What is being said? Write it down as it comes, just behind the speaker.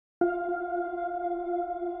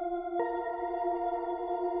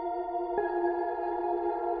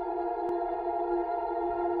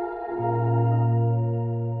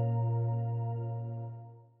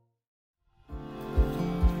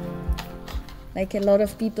Like, a lot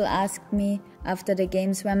of people asked me after the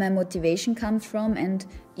games where my motivation comes from and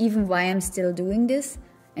even why I'm still doing this.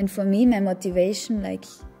 And for me, my motivation, like,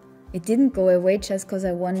 it didn't go away just because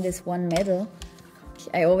I won this one medal.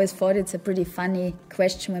 I always thought it's a pretty funny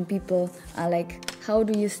question when people are like, how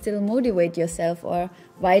do you still motivate yourself, or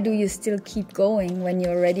why do you still keep going when you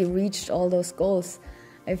already reached all those goals?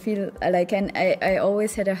 I feel like, and I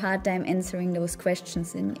always had a hard time answering those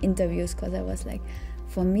questions in interviews, because I was like,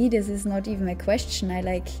 for me this is not even a question.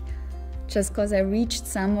 Just because I reached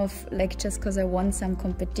just because I won some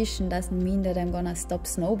competition doesn't mean that I'm gonna stop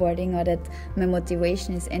snowboarding or that my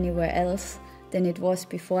motivation is anywhere else than it was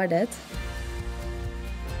before that.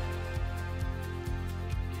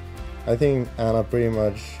 I think Anna pretty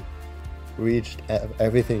much reached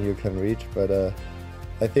everything you can reach, but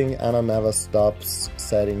I think Anna never stops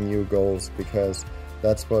setting new goals, because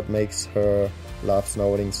that's what makes her love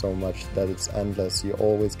snowboarding so much, that it's endless. You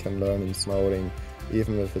always can learn in snowboarding,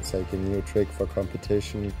 even if it's like a new trick for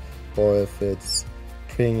competition, or if it's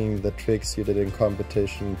bringing the tricks you did in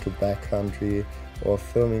competition to backcountry, or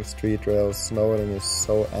filming street rails. Snowboarding is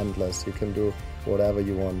so endless. You can do whatever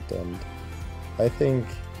you want, and I think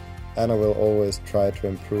Anna will always try to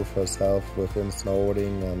improve herself within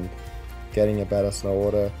snowboarding and getting a better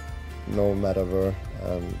snowboarder, no matter where,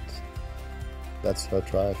 and that's her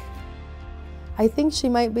drive. I think she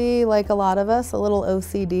might be, like a lot of us, a little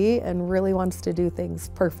OCD and really wants to do things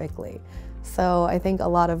perfectly. So I think a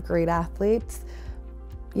lot of great athletes,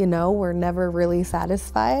 you know, we're never really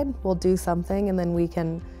satisfied. We'll do something and then we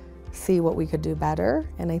can see what we could do better.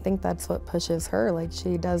 And I think that's what pushes her. Like,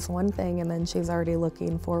 she does one thing and then she's already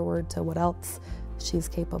looking forward to what else she's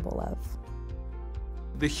capable of.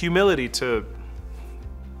 The humility to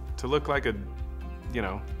look like a,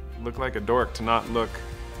 look like a dork, to not look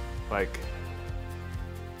like,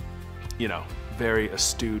 very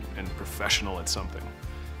astute and professional at something.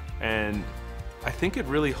 And I think it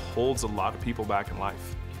really holds a lot of people back in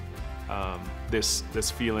life.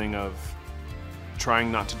 This feeling of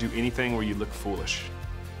trying not to do anything where you look foolish.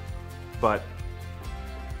 But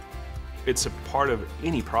it's a part of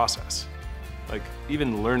any process. Like,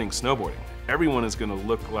 even learning snowboarding, everyone is gonna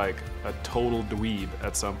look like a total dweeb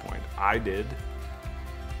at some point. I did,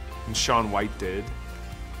 and Shaun White did.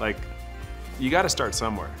 Like, you gotta start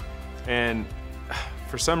somewhere. And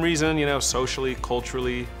for some reason, socially,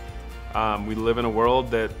 culturally, we live in a world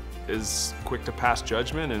that is quick to pass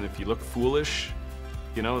judgment, and if you look foolish,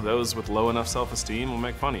 those with low enough self-esteem will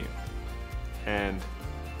make fun of you. And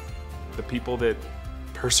the people that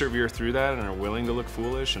persevere through that and are willing to look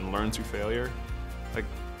foolish and learn through failure, like,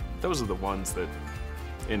 those are the ones that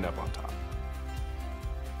end up on top.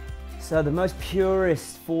 So the most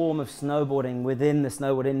purest form of snowboarding within the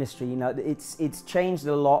snowboard industry, it's changed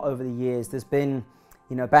a lot over the years. There's been,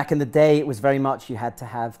 back in the day, it was very much you had to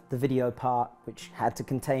have the video part, which had to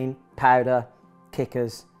contain powder,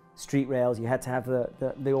 kickers, street rails. You had to have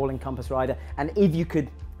the all-encompass rider. And if you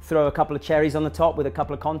could throw a couple of cherries on the top with a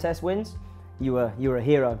couple of contest wins, you were a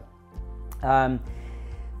hero.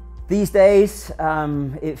 These days,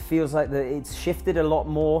 it feels like it's shifted a lot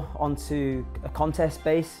more onto a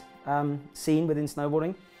contest-based scene within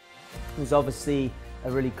snowboarding. There's obviously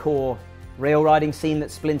a really core rail riding scene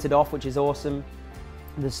that splintered off, which is awesome.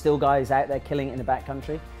 There's still guys out there killing it in the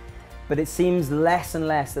backcountry, but it seems less and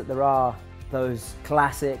less that there are those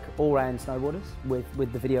classic all-round snowboarders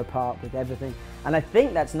with the video part, with everything. And I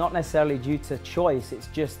think that's not necessarily due to choice, it's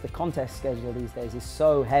just the contest schedule these days is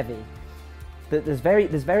so heavy that there's very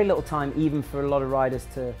little time even for a lot of riders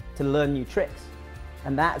to learn new tricks.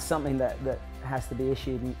 And that's something that has to be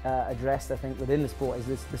addressed, I think, within the sport,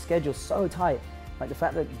 is the schedule's so tight. Like, the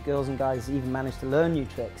fact that girls and guys even manage to learn new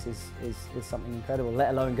tricks is something incredible, let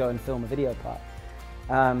alone go and film a video part.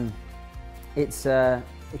 It's a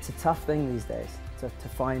tough thing these days to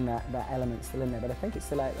find that element still in there, but I think it's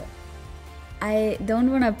still out there. I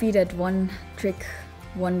don't want to be that one trick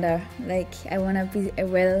wonder. Like, I want to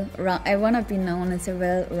be known as a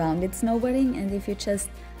well-rounded snowboarding, and if you just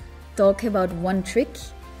talk about one trick,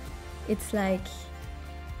 it's like,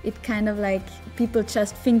 it kind of like people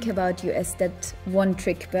just think about you as that one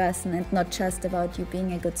trick person and not just about you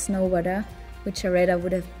being a good snowboarder, which I rather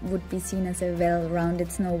would be seen as a well-rounded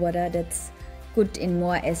snowboarder that's good in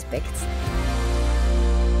more aspects.